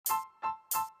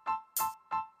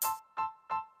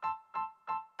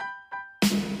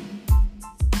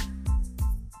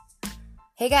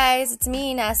Hey guys, it's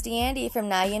me, Nasty Andy from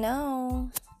Now You Know.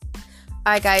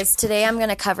 Alright guys, today I'm going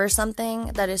to cover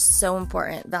something that is so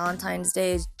important. Valentine's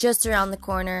Day is just around the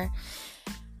corner,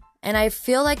 and I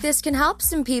feel like this can help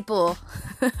some people.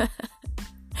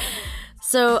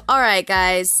 So, alright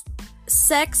guys,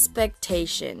 sex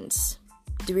expectations.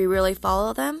 Do we really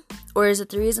follow them? Or is it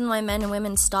the reason why men and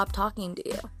women stop talking to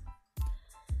you?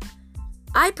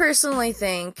 I personally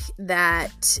think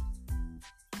that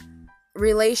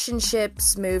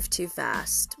relationships move too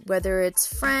fast, whether it's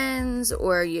friends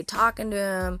or you're talking to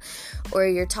them or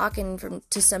you're talking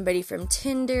to somebody from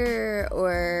Tinder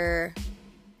or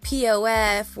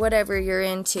POF, whatever you're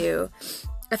into.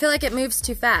 I feel like it moves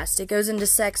too fast. It goes into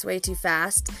sex way too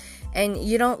fast, and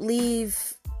you don't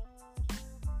leave,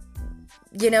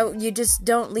 you just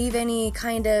don't leave any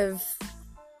kind of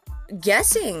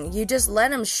guessing. You just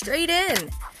let them straight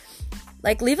in.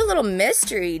 Like, leave a little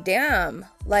mystery, damn.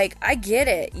 Like, I get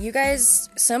it. You guys,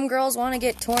 some girls want to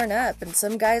get torn up, and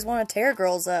some guys want to tear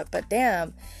girls up, but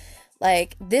damn.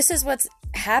 Like, this is what's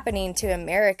happening to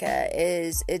America,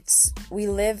 we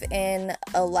live in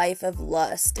a life of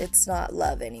lust. It's not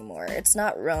love anymore. It's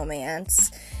not romance.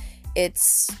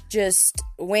 It's just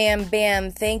wham,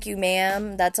 bam, thank you,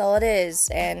 ma'am. That's all it is,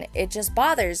 and it just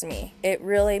bothers me. It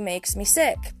really makes me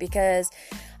sick, because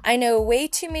I know way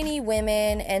too many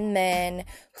women and men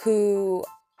who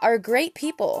are great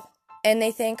people, and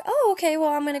they think, oh, okay, well,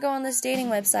 I'm going to go on this dating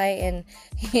website and,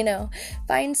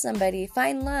 find somebody,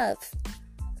 find love.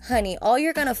 Honey, all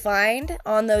you're going to find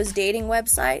on those dating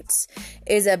websites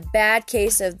is a bad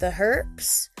case of the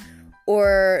herpes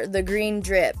or the green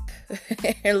drip,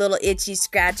 a little itchy,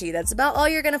 scratchy. That's about all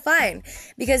you're going to find,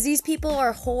 because these people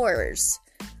are whores.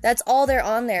 That's all they're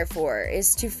on there for,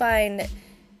 is to find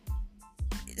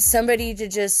somebody to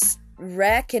just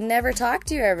wreck and never talk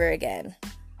to you ever again.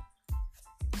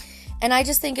 And I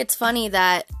just think it's funny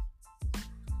that,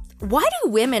 why do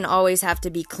women always have to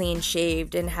be clean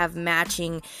shaved and have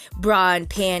matching bra and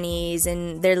panties,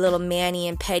 and their little mani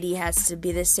and petty has to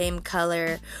be the same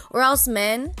color, or else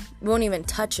men won't even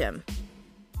touch them?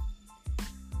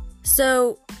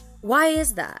 So why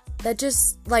is that? That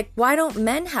just, why don't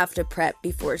men have to prep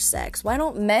before sex? Why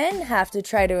don't men have to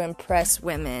try to impress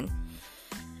women?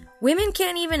 Women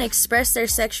can't even express their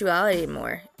sexuality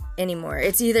anymore.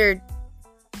 It's either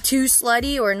too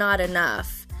slutty or not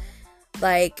enough.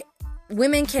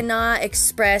 Women cannot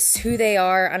express who they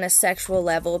are on a sexual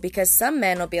level, because some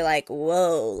men will be like,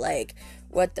 whoa,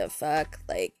 what the fuck?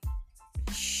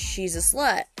 She's a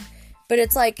slut. But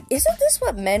it's isn't this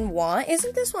what men want?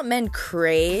 Isn't this what men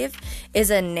crave? Is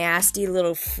a nasty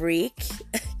little freak?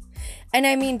 And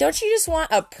I mean, don't you just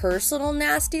want a personal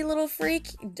nasty little freak?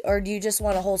 Or do you just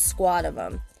want a whole squad of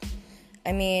them?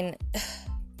 I mean,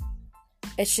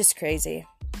 it's just crazy.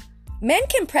 Men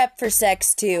can prep for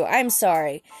sex too, I'm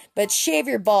sorry. But shave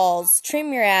your balls,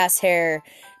 trim your ass hair,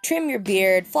 trim your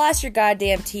beard, floss your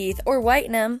goddamn teeth, or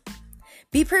whiten them.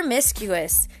 Be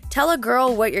promiscuous. Tell a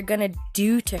girl what you're gonna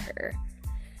do to her.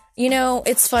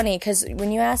 It's funny, because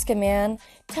when you ask a man,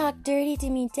 talk dirty to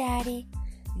me, daddy,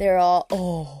 they're all,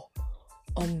 oh,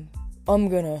 I'm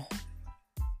gonna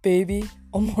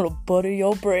butter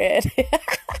your bread.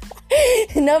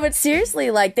 No, but seriously,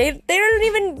 they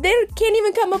can't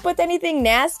even come up with anything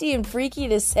nasty and freaky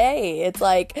to say. It's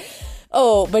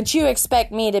oh, but you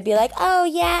expect me to be like, oh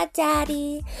yeah,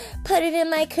 daddy, put it in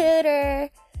my cooter.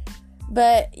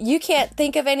 But you can't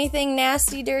think of anything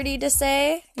nasty, dirty to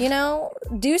say,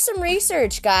 Do some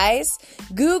research, guys.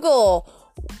 Google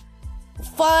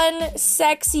fun,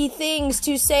 sexy things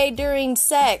to say during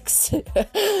sex.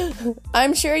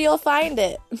 I'm sure you'll find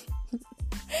it.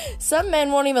 Some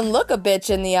men won't even look a bitch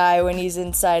in the eye when he's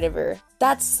inside of her.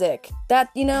 That's sick.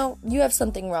 You have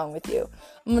something wrong with you.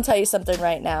 I'm gonna tell you something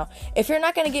right now. If you're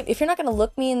not gonna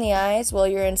look me in the eyes while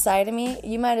you're inside of me,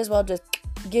 you might as well just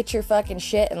get your fucking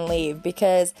shit and leave,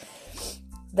 because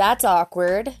that's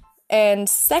awkward. And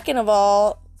second of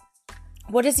all,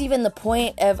 what is even the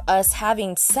point of us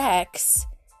having sex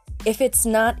if it's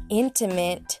not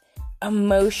intimate,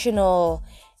 emotional,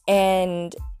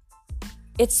 and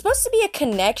it's supposed to be a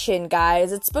connection,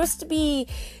 guys. It's supposed to be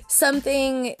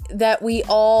something that we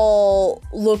all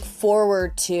look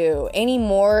forward to.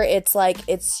 Anymore,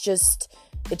 it's just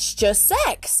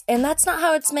sex. And that's not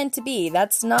how it's meant to be.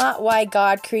 That's not why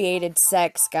God created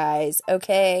sex, guys,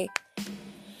 okay?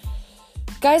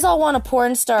 Guys all want a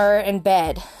porn star in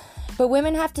bed, but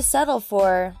women have to settle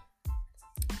for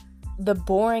the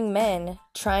boring men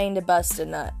trying to bust a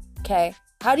nut, okay?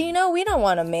 How do you know we don't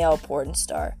want a male porn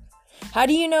star? How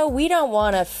do you know we don't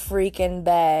want a freak in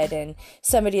bed and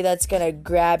somebody that's gonna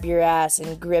grab your ass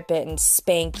and grip it and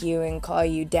spank you and call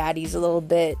you daddy's little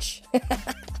bitch?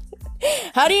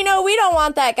 How do you know we don't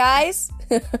want that, guys?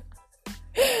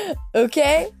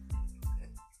 Okay?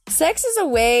 Sex is a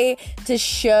way to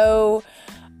show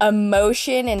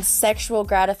emotion and sexual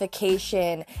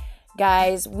gratification.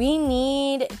 Guys, we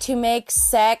need to make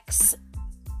sex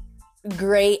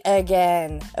great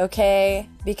again, okay?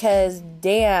 Because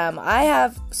damn, I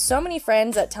have so many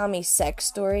friends that tell me sex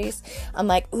stories. I'm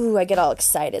like, ooh, I get all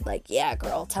excited. Like, yeah,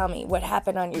 girl, tell me what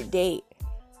happened on your date.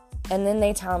 And then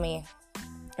they tell me,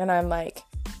 and I'm like,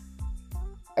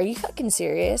 are you fucking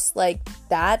serious? Like,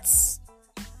 that's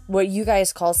what you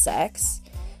guys call sex?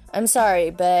 I'm sorry,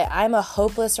 but I'm a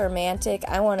hopeless romantic.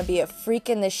 I want to be a freak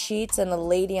in the sheets and a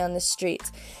lady on the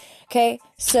streets. Okay,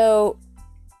 so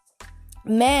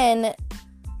men,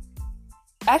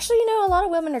 actually, you know, a lot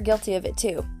of women are guilty of it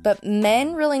too, but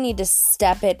men really need to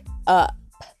step it up.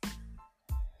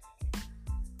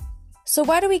 So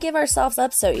why do we give ourselves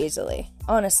up so easily?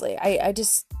 Honestly, I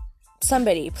just,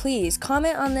 somebody, please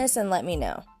comment on this and let me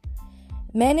know.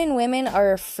 Men and women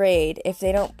are afraid if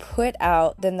they don't put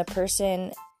out, then the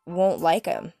person won't like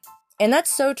them. And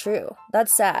that's so true.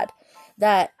 That's sad.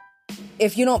 That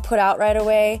if you don't put out right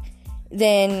away,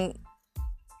 then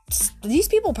these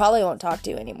people probably won't talk to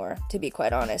you anymore, to be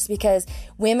quite honest. Because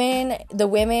the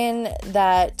women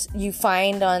that you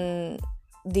find on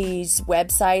these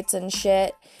websites and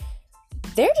shit,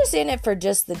 they're just in it for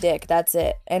just the dick. That's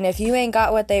it. And if you ain't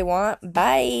got what they want,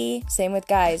 bye. Same with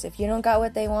guys. If you don't got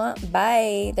what they want,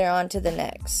 bye. They're on to the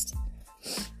next.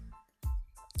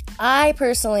 I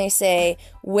personally say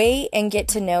wait and get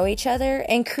to know each other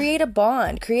and create a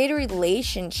bond, create a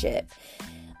relationship.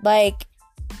 Like,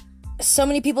 so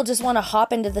many people just want to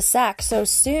hop into the sack so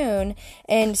soon,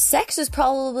 and sex is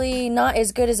probably not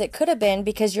as good as it could have been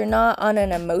because you're not on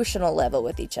an emotional level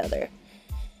with each other.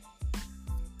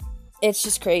 It's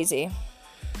just crazy.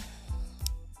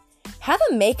 Have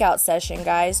a makeout session,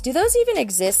 guys. Do those even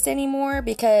exist anymore?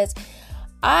 Because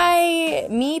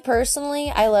me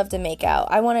personally, I love to make out.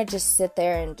 I want to just sit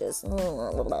there and just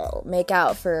make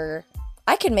out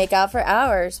I can make out for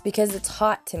hours because it's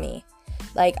hot to me.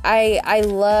 Like, I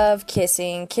love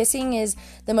kissing. Kissing is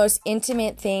the most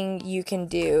intimate thing you can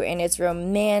do, and it's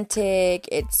romantic,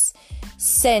 it's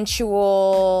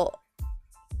sensual.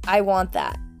 I want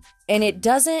that. And it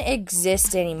doesn't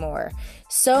exist anymore.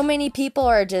 So many people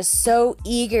are just so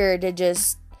eager to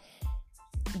just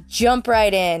jump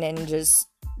right in and just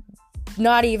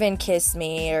not even kiss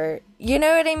me, or you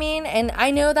know what I mean? And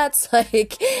I know that's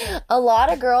like a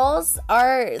lot of girls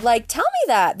are like, tell me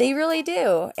that. They really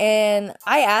do. And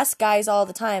I ask guys all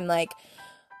the time, like,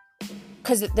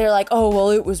 because they're like, oh, well,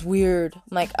 it was weird.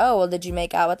 I'm like, oh, well, did you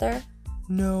make out with her?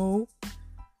 No.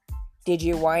 Did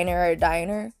you wine her or dine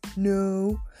her?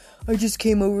 No. I just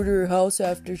came over to her house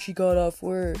after she got off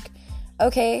work.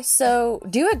 Okay, so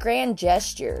do a grand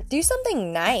gesture. Do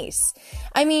something nice.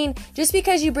 I mean, just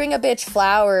because you bring a bitch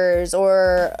flowers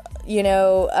or, you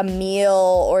know, a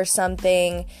meal or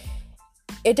something,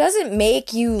 it doesn't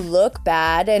make you look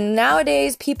bad. And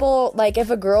nowadays, people, like,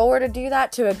 if a girl were to do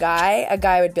that to a guy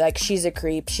would be like, she's a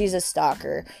creep, she's a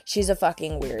stalker, she's a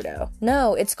fucking weirdo.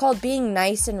 No, it's called being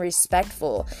nice and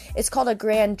respectful. It's called a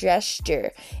grand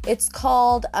gesture. It's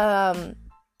called,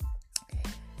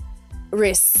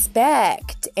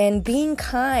 respect and being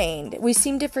kind. We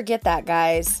seem to forget that,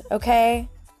 guys, okay?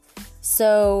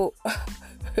 So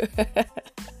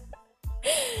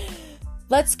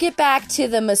let's get back to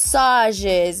the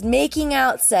massages, making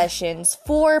out sessions,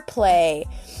 foreplay,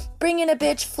 bringing a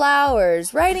bitch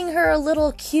flowers, writing her a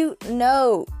little cute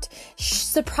note,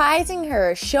 surprising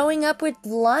her, showing up with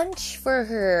lunch for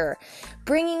her,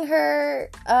 bringing her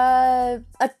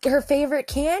her favorite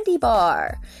candy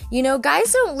bar. You know,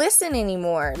 guys don't listen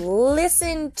anymore.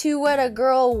 Listen to what a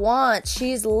girl wants.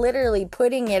 She's literally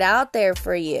putting it out there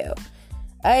for you.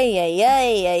 Ay, ay,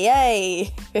 ay,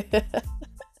 ay, ay.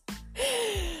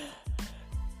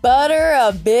 Butter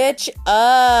a bitch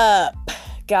up,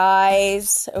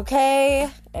 guys, okay?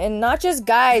 And not just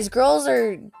guys, girls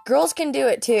can do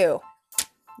it too.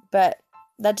 But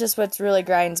that's just what's really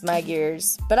grinds my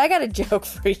gears. But I got a joke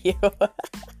for you.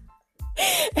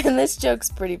 And this joke's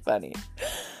pretty funny.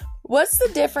 What's the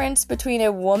difference between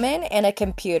a woman and a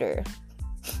computer?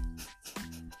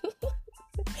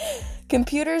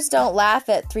 Computers don't laugh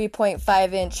at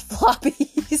 3.5-inch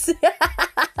floppies.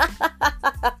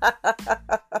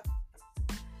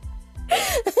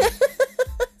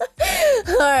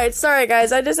 Alright, sorry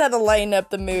guys, I just had to lighten up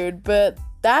the mood, but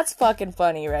that's fucking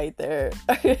funny right there.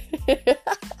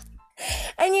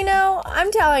 And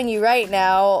I'm telling you right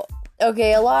now,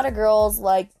 okay, a lot of girls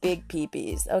like big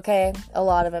peepees, okay? A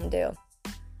lot of them do.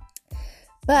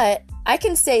 But I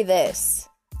can say this.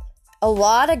 A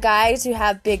lot of guys who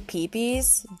have big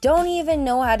peepees don't even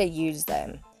know how to use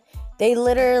them. They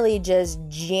literally just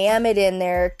jam it in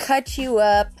there, cut you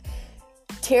up,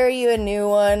 tear you a new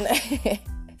one,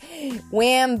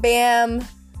 wham, bam,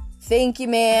 thank you,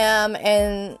 ma'am,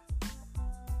 and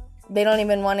they don't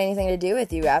even want anything to do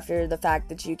with you after the fact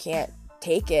that you can't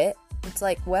take it. It's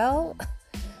like, well,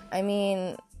 I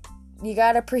mean, you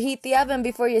gotta preheat the oven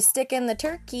before you stick in the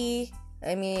turkey.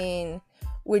 I mean,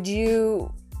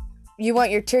 you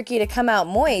want your turkey to come out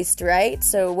moist, right?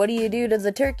 So what do you do to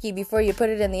the turkey before you put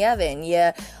it in the oven?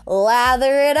 You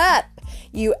lather it up.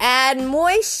 You add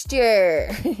moisture.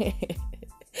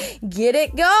 Get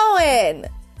it going.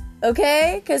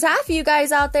 Okay? Because half of you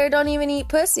guys out there don't even eat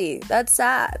pussy. That's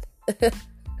sad.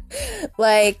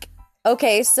 Like,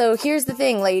 okay, so here's the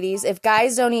thing, ladies. If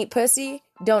guys don't eat pussy,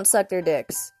 don't suck their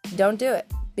dicks. Don't do it.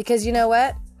 Because you know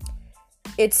what?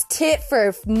 It's tit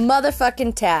for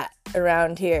motherfucking tat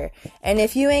around here. And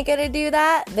if you ain't gonna do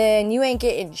that, then you ain't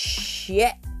getting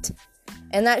shit.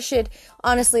 And that should,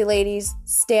 honestly, ladies,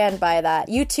 stand by that.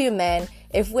 You too, men.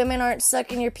 If women aren't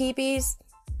sucking your peepees,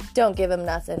 don't give them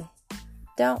nothing.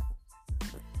 Don't.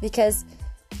 Because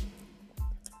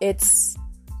it's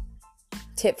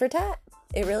tit for tat.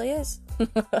 It really is.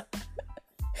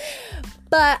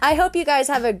 But I hope you guys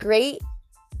have a great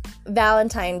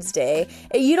Valentine's Day.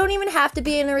 You don't even have to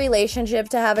be in a relationship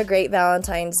to have a great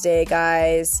Valentine's Day,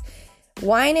 guys.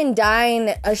 Wine and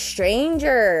dine a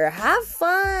stranger. Have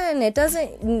fun. It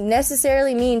doesn't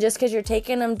necessarily mean just because you're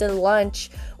taking them to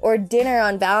lunch or dinner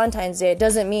on Valentine's Day, it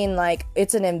doesn't mean like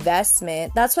it's an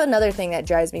investment. That's another thing that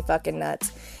drives me fucking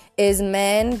nuts. Is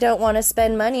men don't want to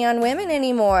spend money on women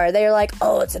anymore. They're like,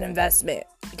 oh, it's an investment.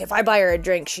 Like, if I buy her a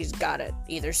drink, she's gotta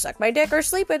either suck my dick or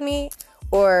sleep with me.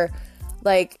 Or,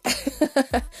 like,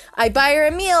 I buy her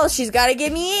a meal, she's gotta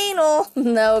give me anal.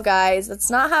 No, guys, that's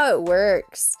not how it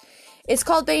works. It's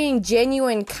called being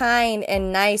genuine, kind,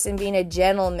 and nice and being a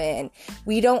gentleman.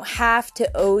 We don't have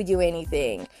to owe you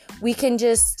anything. We can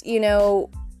just,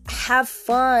 have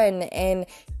fun and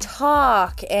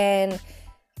talk and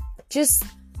just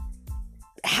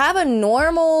have a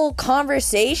normal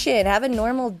conversation, have a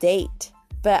normal date.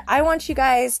 But I want you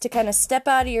guys to kind of step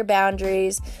out of your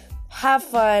boundaries, have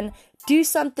fun, do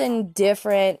something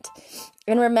different.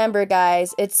 And remember,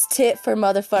 guys, it's tit for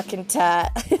motherfucking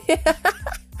tat.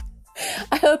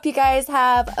 I hope you guys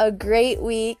have a great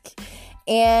week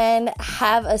and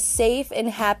have a safe and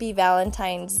happy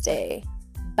Valentine's Day.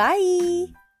 Bye.